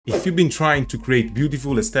If you've been trying to create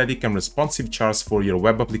beautiful, aesthetic and responsive charts for your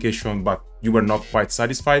web application, but you were not quite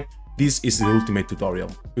satisfied, this is the ultimate tutorial.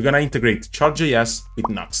 We're gonna integrate Chart.js with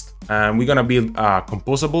Nuxt, and we're gonna build a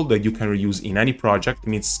composable that you can reuse in any project,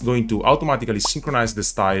 and it's going to automatically synchronize the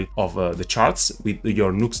style of the charts with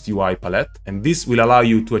your Nuxt UI palette, and this will allow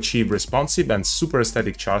you to achieve responsive and super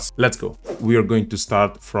aesthetic charts. Let's go. We are going to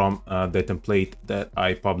start from the template that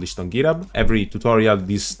I published on GitHub. Every tutorial,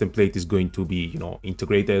 this template is going to be,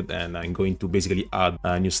 integrated, and I'm going to basically add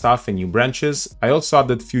new stuff and new branches. I also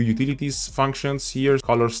added few utilities functions here,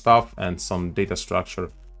 color stuff, and some data structure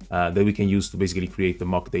that we can use to basically create the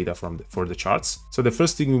mock data for the charts. So the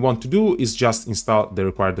first thing we want to do is just install the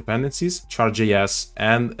required dependencies, Chart.js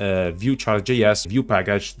and view Chart.js view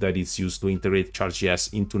package that is used to integrate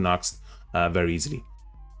Chart.js into Nuxt very easily.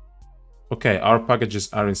 Okay, our packages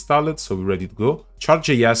are installed, so we're ready to go.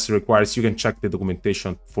 Chart.js requires, you can check the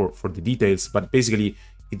documentation for the details, but basically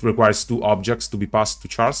it requires two objects to be passed to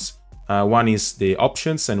charts. One is the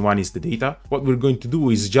options and one is the data. What we're going to do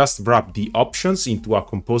is just wrap the options into a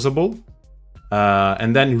composable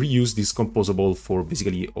and then reuse this composable for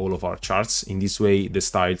basically all of our charts. In this way, the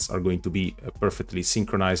styles are going to be perfectly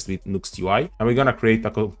synchronized with Nuxt UI. And we're gonna create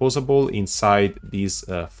a composable inside this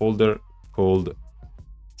folder called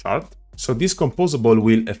chart. So this composable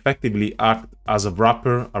will effectively act as a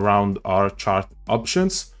wrapper around our chart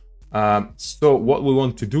options. So what we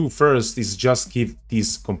want to do first is just give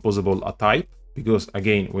this composable a type, because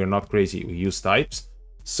again, we're not crazy, we use types.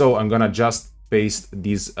 So I'm gonna just paste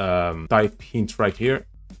this type hint right here.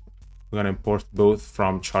 We're gonna import both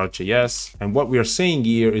from Chart.js. And what we are saying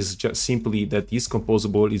here is just simply that this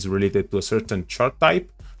composable is related to a certain chart type.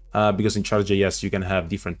 Because in Chart.js you can have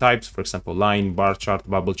different types, for example, line, bar chart,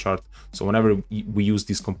 bubble chart. So whenever we use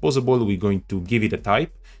this composable, we're going to give it a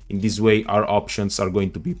type. In this way, our options are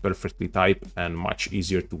going to be perfectly typed and much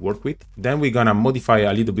easier to work with. Then we're gonna modify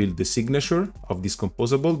a little bit the signature of this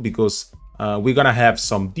composable, because we're gonna have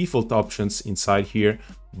some default options inside here,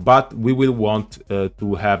 but we will want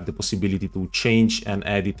to have the possibility to change and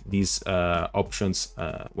edit these options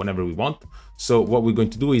whenever we want. So what we're going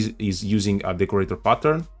to do is using a decorator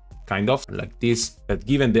pattern, kind of like this, that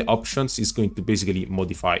given the options is going to basically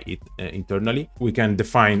modify it internally. We can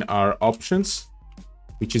define our options,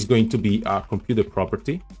 which is going to be a computer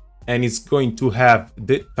property, and it's going to have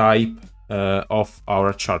the type of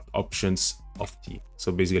our chart options of T.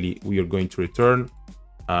 So basically we are going to return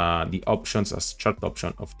the options as chart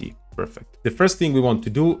option of T. Perfect. The first thing we want to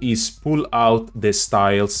do is pull out the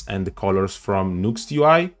styles and the colors from Nuxt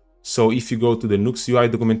UI. So if you go to the Nuxt UI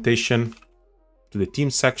documentation, to the theme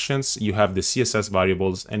sections, you have the CSS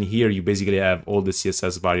variables, and here you basically have all the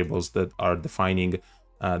CSS variables that are defining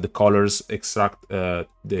the colors, extract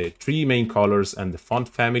the three main colors and the font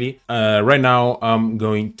family. Right now, I'm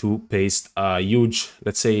going to paste a huge,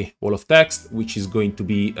 let's say, wall of text, which is going to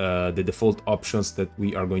be the default options that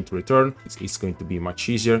we are going to return. It's going to be much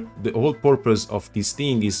easier. The whole purpose of this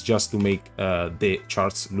thing is just to make the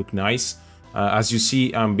charts look nice. As you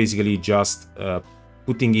see, I'm basically just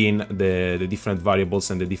putting in the different variables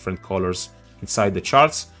and the different colors inside the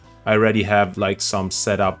charts. I already have like some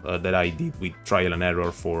setup that I did with trial and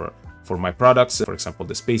error for my products. For example,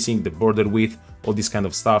 the spacing, the border width, all this kind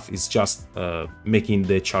of stuff is just making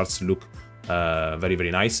the charts look very,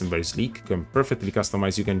 very nice and very sleek. You can perfectly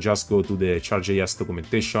customize. You can just go to the Chart.js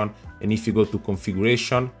documentation, and if you go to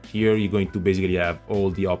configuration, here you're going to basically have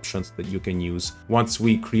all the options that you can use. Once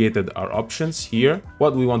we created our options here,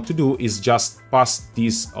 what we want to do is just pass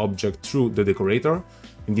this object through the decorator.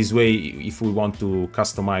 In this way, if we want to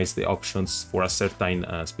customize the options for a certain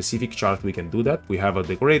specific chart, we can do that. We have a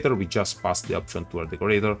decorator, we just pass the option to our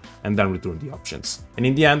decorator and then return the options. And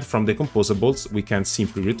in the end, from the composables, we can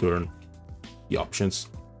simply return the options.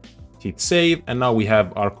 Hit save, and now we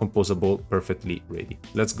have our composable perfectly ready.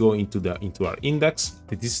 Let's go into our index.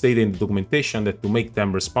 It is stated in the documentation that to make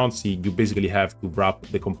them responsive, you basically have to wrap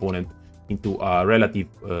the component into a relative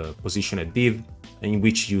positioned div, in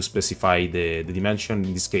which you specify the dimension.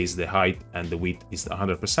 In this case, the height and the width is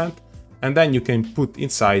 100%, and then you can put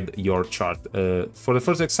inside your chart. For the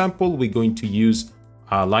first example, we're going to use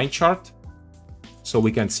a line chart, so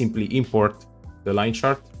we can simply import the line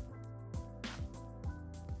chart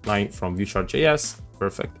line from view Chart.js.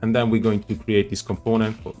 Perfect. And then we're going to create this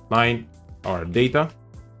component called line, our data,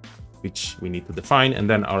 which we need to define, and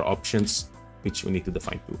then our options, which we need to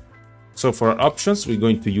define too. So for our options, we're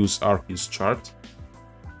going to use our use chart,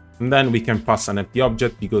 and then we can pass an empty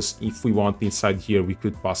object, because if we want inside here, we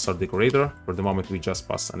could pass our decorator. For the moment, we just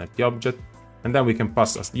pass an empty object, and then we can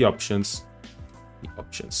pass as the options the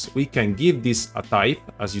options. We can give this a type,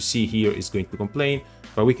 as you see here is going to complain,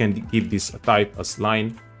 but we can give this a type as line,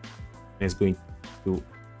 and it's going to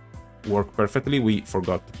work perfectly. We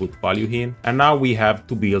forgot to put value in, and now we have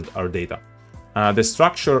to build our data. The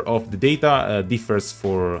structure of the data differs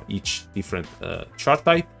for each different chart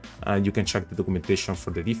type. You can check the documentation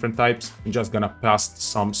for the different types. I'm just gonna pass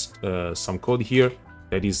some code here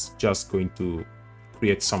that is just going to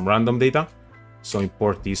create some random data. So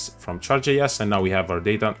import this from Chart.js, and now we have our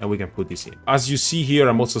data and we can put this in. As you see here,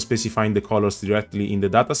 I'm also specifying the colors directly in the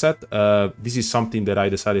dataset. This is something that I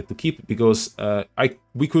decided to keep because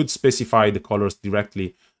we could specify the colors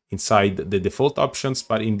directly inside the default options,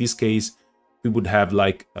 but in this case, we would have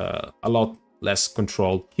like a lot less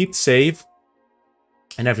control. Hit save,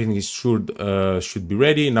 and everything is should be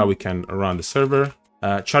ready. Now we can run the server.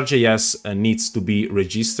 Chart.js needs to be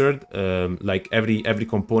registered. Like every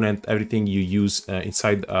component, everything you use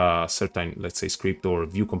inside a certain, let's say, script or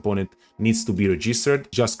view component needs to be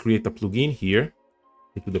registered. Just create a plugin here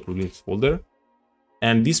into the plugins folder.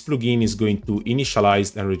 And this plugin is going to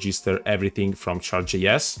initialize and register everything from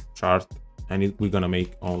Chart.js, chart, and we're gonna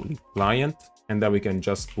make only client. And then we can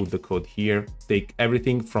just put the code here, take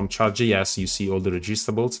everything from Chart.js, you see all the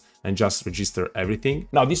registrables, and just register everything.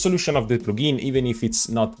 Now, this solution of the plugin, even if it's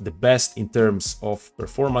not the best in terms of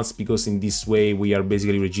performance, because in this way we are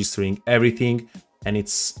basically registering everything, and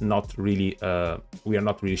it's not really, we are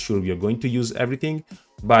not really sure we are going to use everything,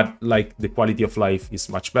 but like the quality of life is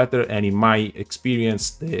much better. And in my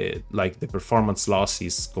experience, the performance loss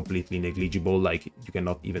is completely negligible, like you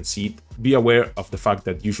cannot even see it. Be aware of the fact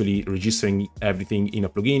that usually registering everything in a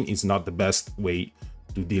plugin is not the best way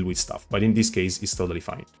to deal with stuff, but in this case it's totally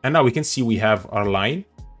fine. And now we can see we have our line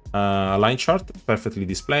chart perfectly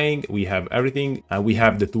displaying. We have everything. We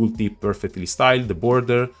have the tooltip perfectly styled, the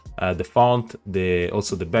border, the font,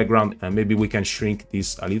 also the background, and maybe we can shrink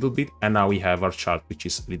this a little bit. And now we have our chart, which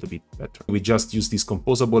is a little bit better. We just use this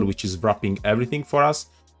composable, which is wrapping everything for us,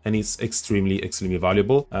 and it's extremely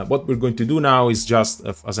valuable. What we're going to do now is just,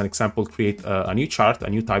 as an example, create a new chart, a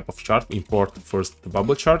new type of chart. Import first the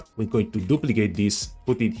bubble chart. We're going to duplicate this,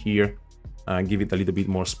 put it here, give it a little bit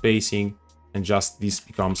more spacing, and just this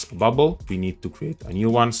becomes a bubble. We need to create a new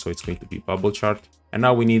one, so it's going to be bubble chart. And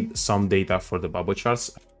now we need some data for the bubble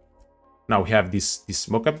charts. Now we have this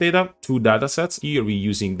mockup data, 2 data sets. Here we're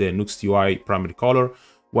using the Nuxt UI primary color,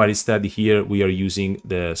 while instead here we are using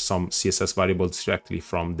some CSS variables directly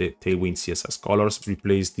from the Tailwind CSS colors.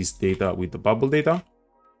 Replace this data with the bubble data.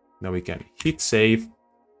 Now we can hit save,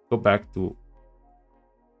 go back to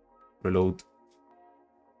reload.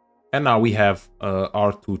 And now we have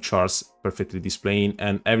our 2 charts perfectly displaying,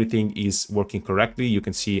 and everything is working correctly. You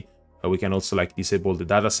can see we can also like disable the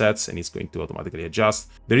data sets, and it's going to automatically adjust.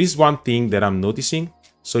 There is one thing that I'm noticing.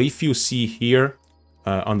 So if you see here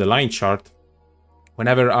on the line chart,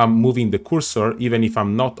 whenever I'm moving the cursor, even if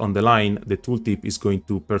I'm not on the line, the tooltip is going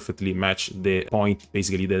to perfectly match the point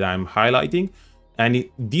basically that I'm highlighting. And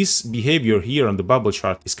this behavior here on the bubble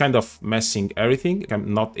chart is kind of messing everything.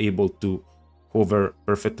 I'm not able to hover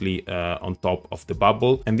perfectly on top of the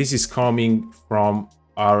bubble. And this is coming from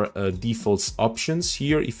our defaults options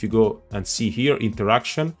here. If you go and see here,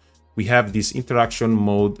 interaction, we have this interaction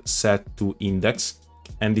mode set to index.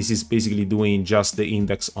 And this is basically doing just the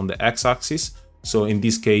index on the x-axis. So in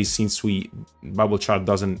this case, since bubble chart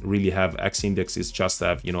doesn't really have x index, it's just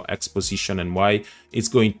have, x position and y, it's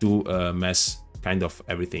going to mess kind of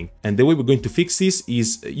everything. And the way we're going to fix this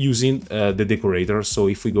is using the decorator. So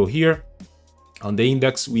if we go here on the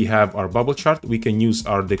index, we have our bubble chart. We can use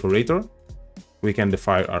our decorator. We can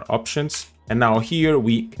define our options. And now here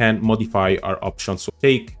we can modify our options. So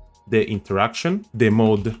take the interaction, the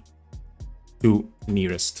mode to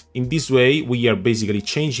nearest. In this way, we are basically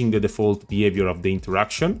changing the default behavior of the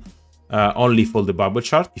interaction only for the bubble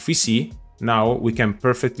chart. If we see, now we can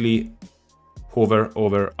perfectly hover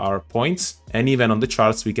over our points, and even on the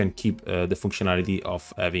charts we can keep the functionality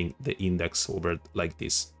of having the index hovered like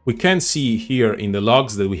this. We can see here in the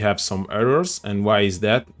logs that we have some errors. And why is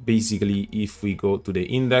that? Basically, if we go to the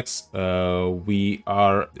index, we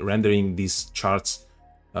are rendering these charts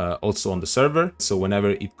also on the server. So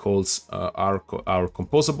whenever it calls our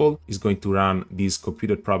composable, it's going to run this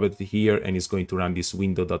computed property here, and it's going to run this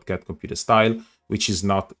window.getComputed_style, which is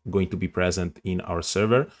not going to be present in our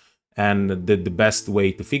server. And the best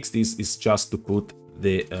way to fix this is just to put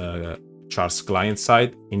the charts client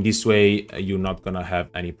side. In this way, you're not gonna have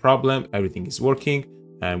any problem. Everything is working,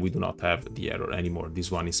 and we do not have the error anymore.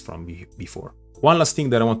 This one is from before. One last thing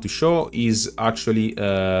that I want to show is actually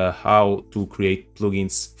how to create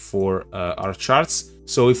plugins for our charts.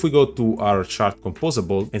 So if we go to our chart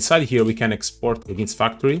composable, inside here we can export plugins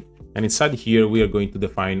factory. And inside here, we are going to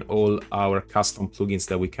define all our custom plugins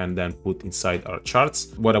that we can then put inside our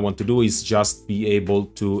charts. What I want to do is just be able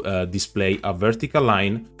to display a vertical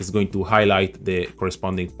line. It's going to highlight the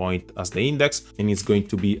corresponding point as the index, and it's going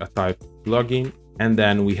to be a type plugin. And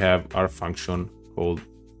then we have our function called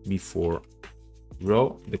before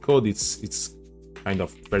row. The code, it's kind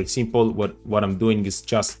of very simple. What I'm doing is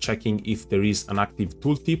just checking if there is an active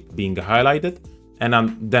tooltip being highlighted.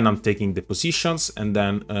 And then I'm taking the positions and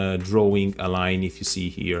then drawing a line. If you see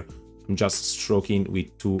here, I'm just stroking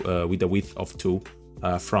with a width of 2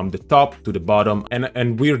 from the top to the bottom.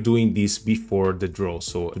 And we're doing this before the draw.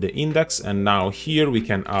 So the index, and now here we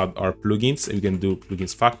can add our plugins. We can do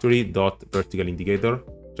plugins factory dot vertical indicator,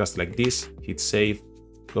 just like this. Hit save,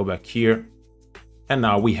 go back here, and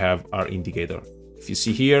now we have our indicator. If you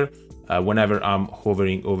see here, whenever I'm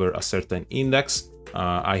hovering over a certain index,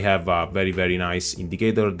 I have a very nice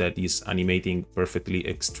indicator that is animating perfectly,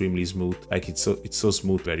 extremely smooth. Like it's so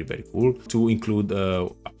smooth, very cool. To include a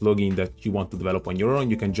plugin that you want to develop on your own,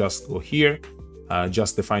 you can just go here,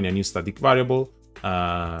 just define a new static variable,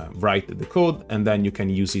 write the code, and then you can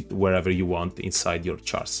use it wherever you want inside your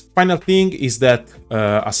charts. Final thing is that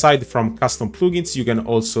aside from custom plugins, you can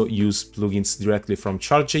also use plugins directly from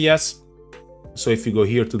Chart.js. So if you go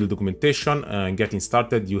here to the documentation and getting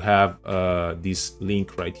started, you have this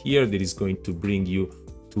link right here that is going to bring you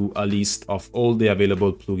to a list of all the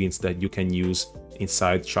available plugins that you can use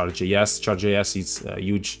inside Chart.js. Chart.js is a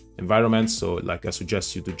huge environment, so like I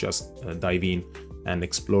suggest you to just dive in and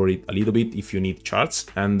explore it a little bit if you need charts.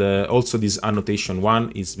 And also this annotation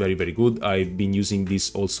one is very good. I've been using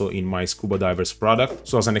this also in my scuba divers product.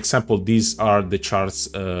 So as an example, these are the charts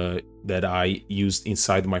that I used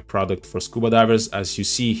inside my product for scuba divers. As you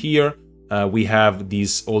see here, we have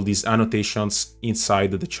all these annotations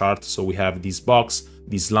inside the chart. So we have this box,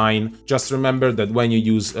 this line. Just remember that when you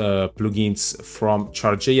use plugins from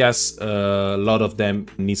Chart.js, a lot of them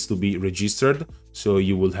needs to be registered. So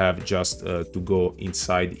you will have just to go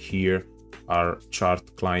inside here, our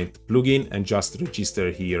chart client plugin, and just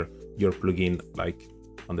register here your plugin, like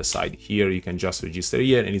on the side here. You can just register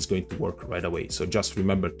here and it's going to work right away. So just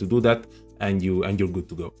remember to do that and you're good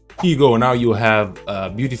to go. Here you go. Now you have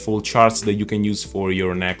beautiful charts that you can use for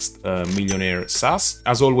your next millionaire SaaS.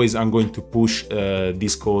 As always, I'm going to push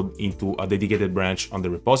this code into a dedicated branch on the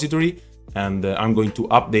repository. And I'm going to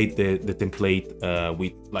update the template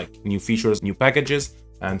with like new features, new packages.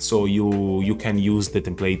 And so you can use the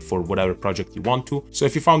template for whatever project you want to. So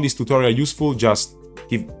if you found this tutorial useful, just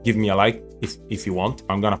give me a like if you want.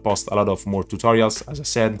 I'm gonna post a lot of more tutorials. As I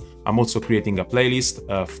said, I'm also creating a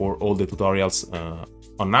playlist for all the tutorials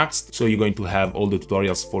on Nuxt. So you're going to have all the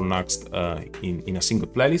tutorials for Nuxt in a single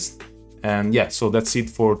playlist. And yeah, so that's it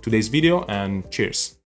for today's video, and cheers.